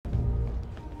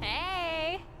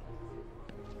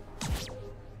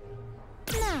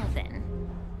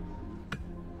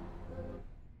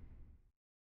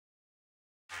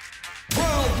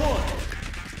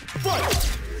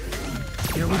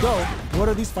So, what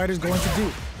are these fighters going to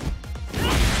do?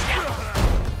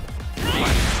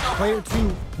 Player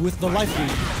 2 with the life lead.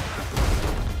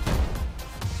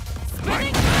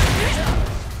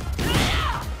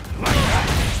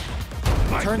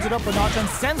 Turns it up a notch and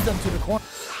sends them to the corner.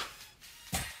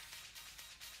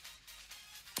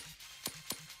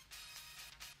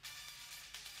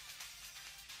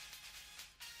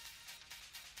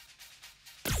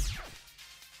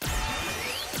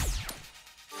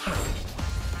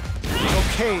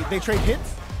 Okay, they trade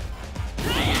hits.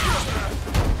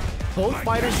 Both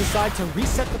fighters decide to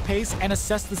reset the pace and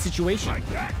assess the situation. Like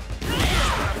that.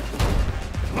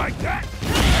 Like that.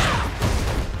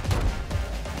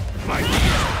 Like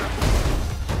that.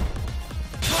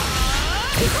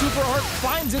 The super art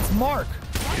finds its mark.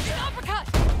 Rising uppercut!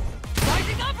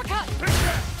 Rising uppercut!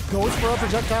 Goes for a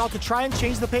projectile to try and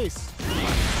change the pace.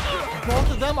 Both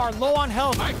of them are low on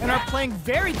health and are playing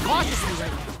very cautiously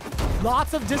right now.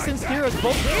 Lots of distance here as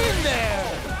both in there.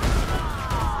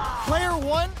 Player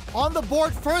 1 on the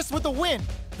board first with the win.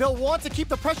 They'll want to keep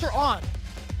the pressure on.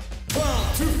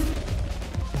 Round 2.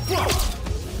 Fight.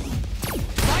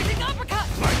 Rising uppercut!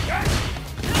 Like that.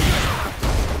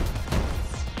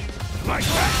 Like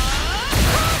that.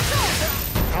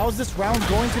 How's this round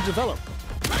going to develop?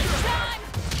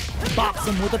 Bops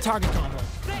him with a target combo.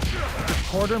 The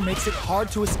corner makes it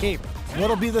hard to escape.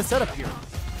 What'll be the setup here?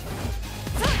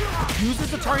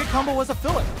 Uses the target combo as a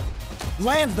filler.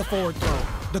 Lands the forward throw.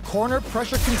 The corner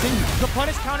pressure continues. The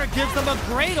punish counter gives them a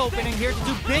great opening here to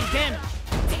do big damage.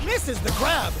 Misses the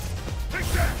grab.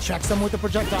 Checks him with the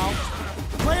projectile.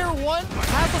 Player 1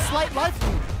 has a slight life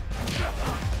lead.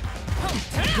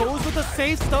 Goes with the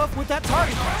safe stuff with that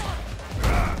target combo.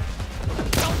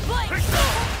 Don't blink!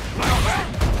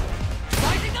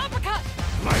 Rising uppercut!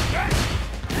 Like that.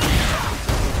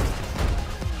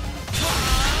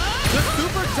 The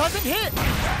super doesn't hit.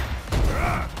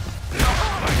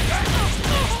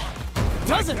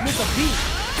 Doesn't miss a beat.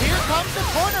 Here comes the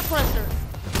corner pressure.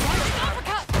 Rising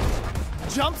uppercut!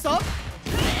 Jumps up.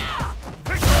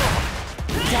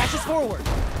 Dashes forward.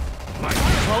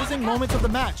 Closing moments of the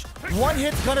match. One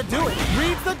hit's gonna do it.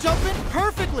 Reads the jump in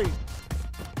perfectly.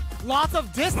 Lots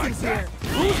of distance here.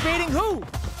 Who's baiting who?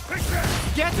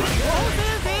 Gets it,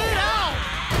 closes it out.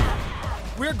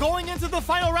 We're going into the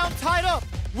final round tied up.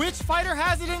 Which fighter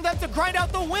has it in them to grind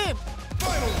out the win?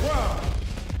 Final round.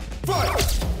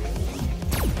 Fight.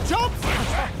 Jumps!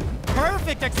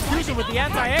 Perfect execution with the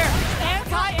anti-air.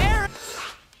 Anti-air!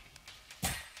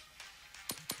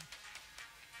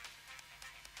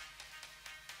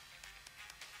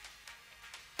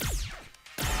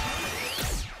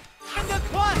 And the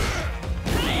clutch!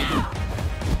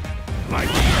 Like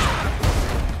that.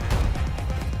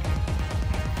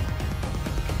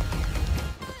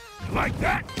 Like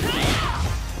that.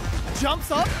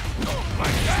 Jumps up.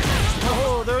 Like that.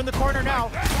 Oh, they're in the corner now.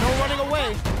 No running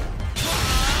away.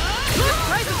 Good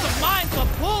presence of mind to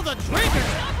pull the trigger.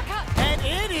 And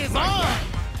it is on.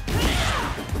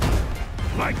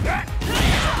 Like that.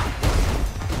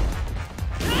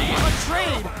 A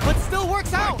trade, but still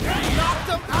works out. Knocked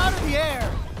him out of the air.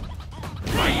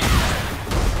 Like that.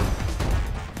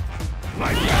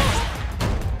 Like that.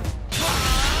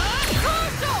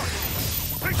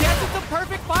 Gets it the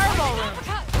perfect fireball ring.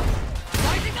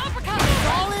 Rising uppercut!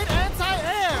 Solid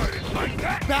anti-air. Like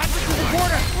that. Back into the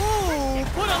corner. Ooh,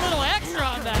 put a little extra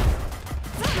on that.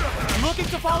 Looking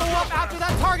to follow up after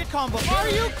that target combo. Are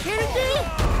you kidding me?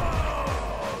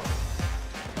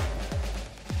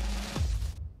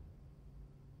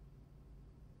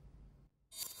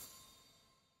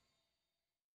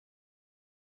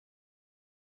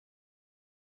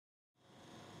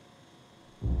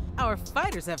 Our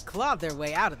fighters have clawed their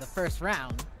way out of the first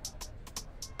round.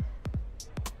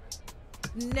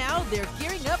 Now they're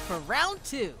gearing up for round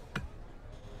 2.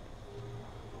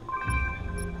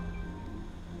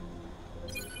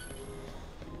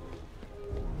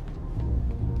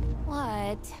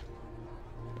 What?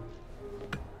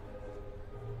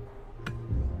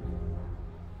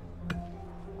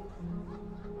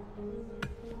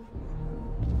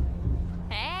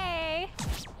 Hey!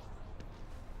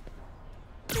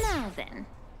 Now then.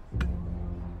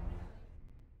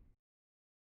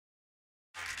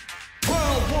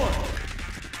 Round 1.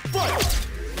 Fight.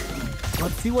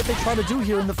 Let's see what they try to do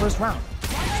here in the first round.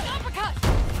 Rising uppercut!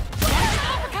 Rising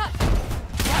uppercut!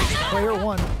 Rising Player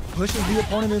 1 pushes the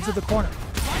opponent into the corner.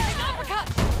 Rising uppercut!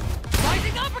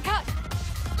 Rising uppercut!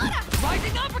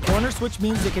 Rising uppercut! Corner switch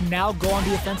means they can now go on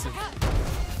the offensive.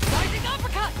 Rising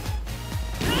uppercut!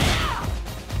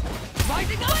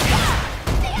 Rising uppercut!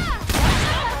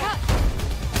 Rising uppercut!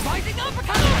 Rising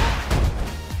uppercut!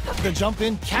 The jump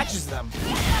in catches them.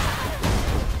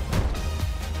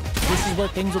 This is where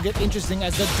things will get interesting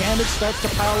as the damage starts to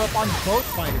pile up on both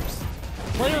fighters.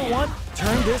 Player 1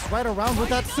 turned this right around with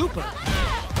that super.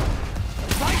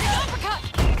 Rising uppercut!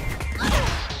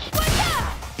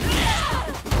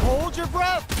 Hold your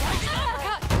breath. Rising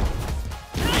uppercut!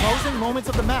 Closing moments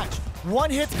of the match. One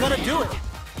hit's gonna do it.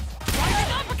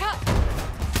 Rising uppercut!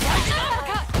 Rising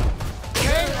uppercut!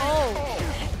 KO.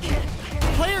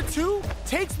 Player 2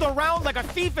 takes the round like a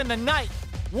thief in the night.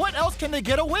 What else can they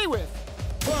get away with?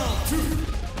 Round 2.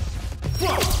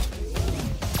 Fight!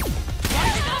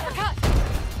 Rising uppercut!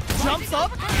 Jumps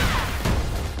up.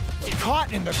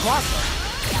 Caught in the crosser.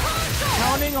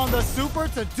 Counting on the super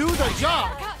to do the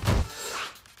job. Uppercut!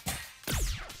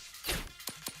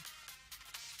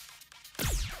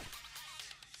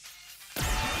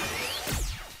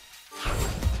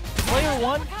 Player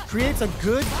 1 creates a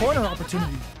good corner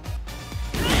opportunity.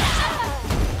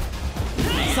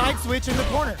 Side switch in the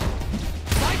corner.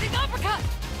 Rising uppercut!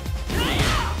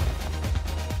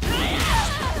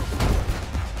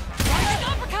 Rising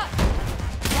uppercut!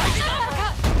 Rising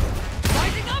uppercut!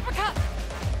 Rising uppercut!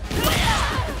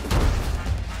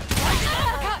 Rising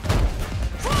uppercut!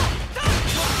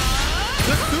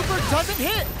 The super doesn't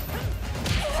hit.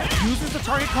 Uses the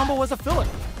target combo as a filler.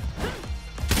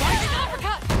 Rising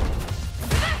uppercut!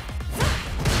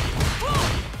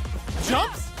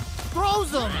 Jumps,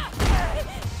 throws him.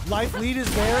 Life lead is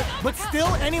there, but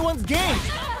still anyone's game.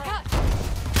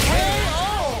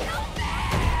 KO!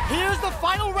 Here's the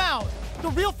final round. The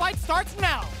real fight starts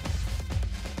now.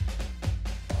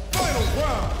 Final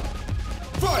round.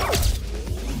 Fight!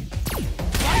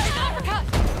 Rising uppercut!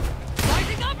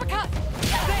 Rising uppercut!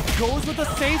 Goes with the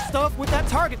safe stuff with that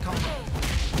target combo.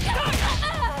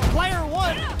 Player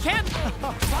 1 can't.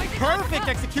 Perfect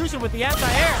execution with the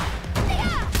anti-air.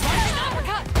 Rising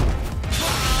uppercut!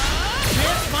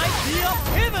 This might be a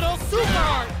pivotal super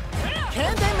art.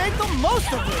 Can they make the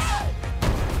most of this?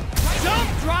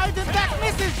 Jump drive and back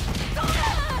misses.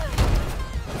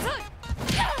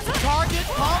 Target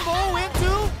combo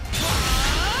into.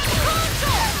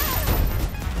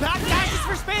 Back dashes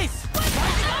for space.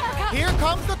 Here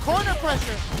comes the corner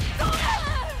pressure.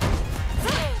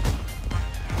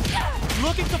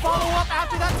 Looking to follow up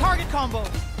after that target combo.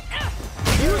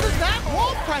 Uses that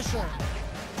wall pressure.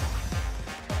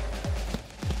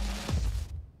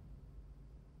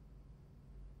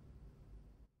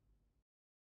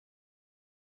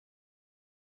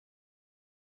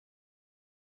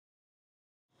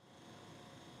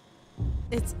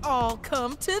 It's all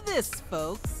come to this,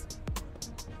 folks.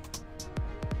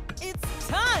 It's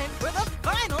time for the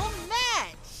final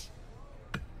match!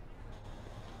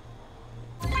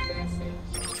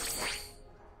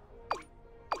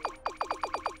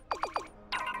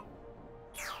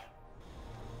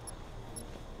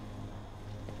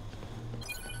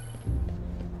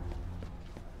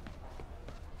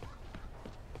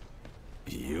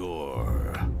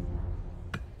 You're...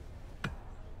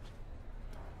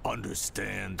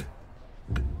 Understand?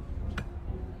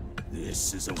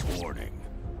 This is a warning.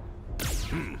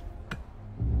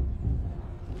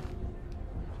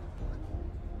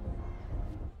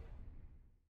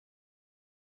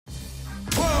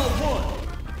 Round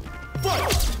 1.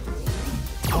 Fight!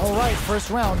 All right, first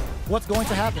round. What's going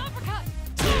to happen? Uppercut!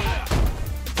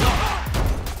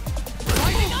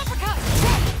 Rising uppercut!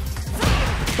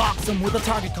 Box him with a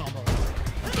target combo.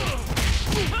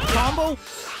 Combo.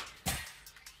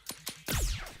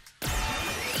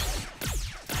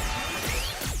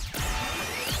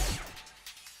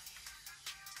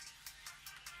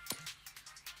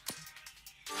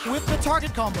 With the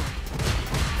target combo.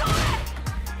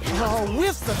 Oh,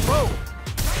 whiffs the throw.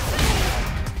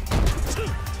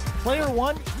 Player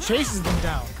 1 chases them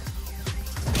down.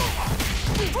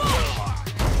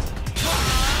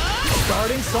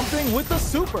 Starting something with the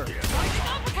super. Rising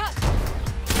uppercut!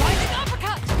 Rising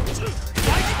uppercut!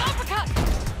 Rising uppercut!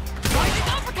 Rising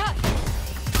uppercut!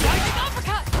 Rising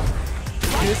uppercut!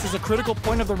 This is a critical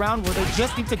point of the round where they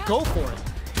just need to go for it.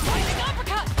 Rising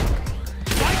uppercut!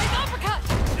 Rising uppercut!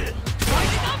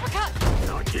 Rising uppercut!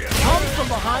 Comes from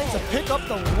behind to pick up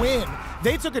the win.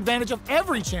 They took advantage of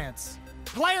every chance.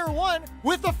 Player 1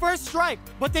 with the first strike,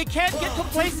 but they can't get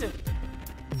complacent.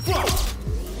 Rising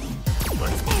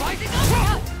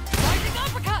uppercut! Rising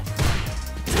uppercut!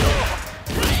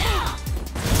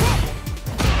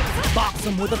 Box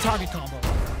him with a target combo.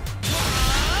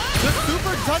 The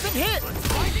super doesn't hit.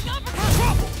 Rising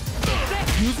uppercut!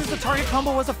 Uses the target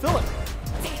combo as a filler.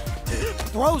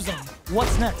 Throws him.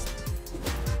 What's next?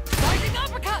 Rising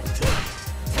uppercut!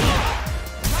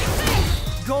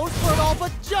 Goes for it all,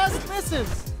 but just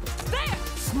misses. There!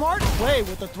 Smart play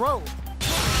with the throw.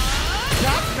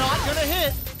 That's not gonna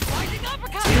hit. Rising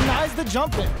uppercut. Denies the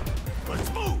jump in. Let's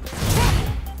move.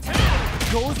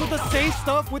 Goes with the safe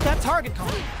stuff with that target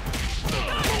combo.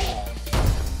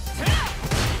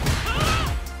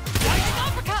 Rising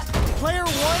uppercut. Player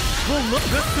 1 will look,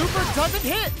 the super doesn't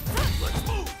hit. Let's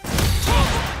move.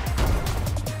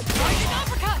 Rising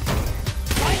uppercut.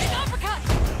 Rising uppercut.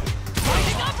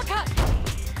 Rising uppercut.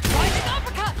 Rising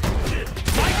uppercut.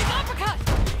 Rising uppercut.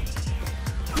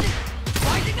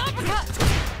 Rising uppercut.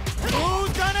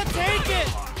 Who's gonna take it?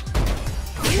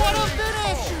 What a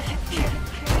finish!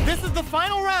 This is the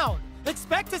final round.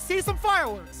 Expect to see some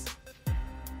fireworks.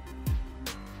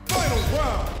 Final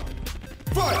round.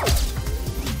 Fight.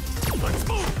 Let's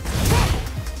move.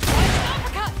 Rising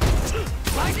uppercut.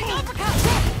 Rising uppercut.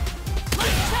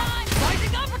 Let's shine.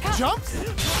 Rising uppercut. Jumps?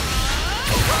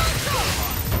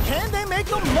 Can they make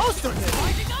the most of it?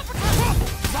 Rising uppercut.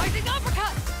 Rising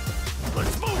uppercut.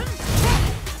 Let's move.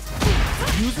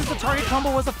 Uses the target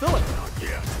combo as a filler.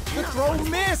 Yeah. The throw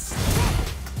missed.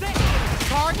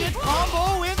 Target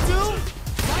combo into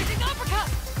Rising uppercut.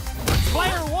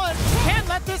 player 1. Can't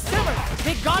let this simmer.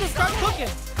 They gotta start cooking.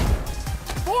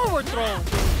 Forward throw,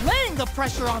 laying the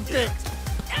pressure on Thicks.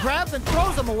 Grabs and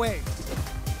throws him away.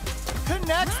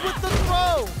 Connects with the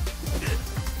throw.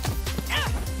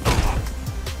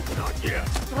 Not yet.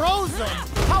 Throws him.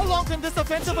 How long can this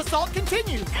offensive assault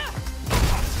continue?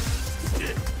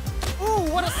 Ooh,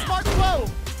 what a smart throw.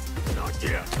 Not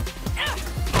yet.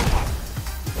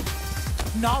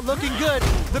 Not looking good.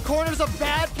 The corner's a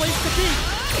bad place to be.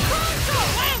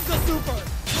 Lands the super.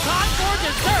 Time for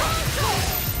dessert.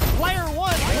 Player 1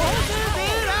 closes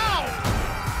it out.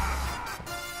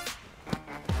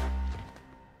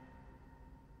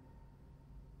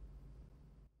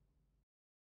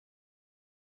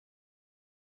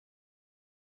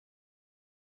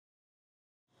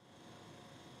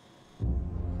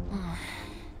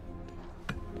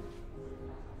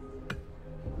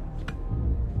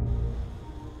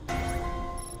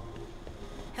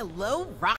 Hello, Rock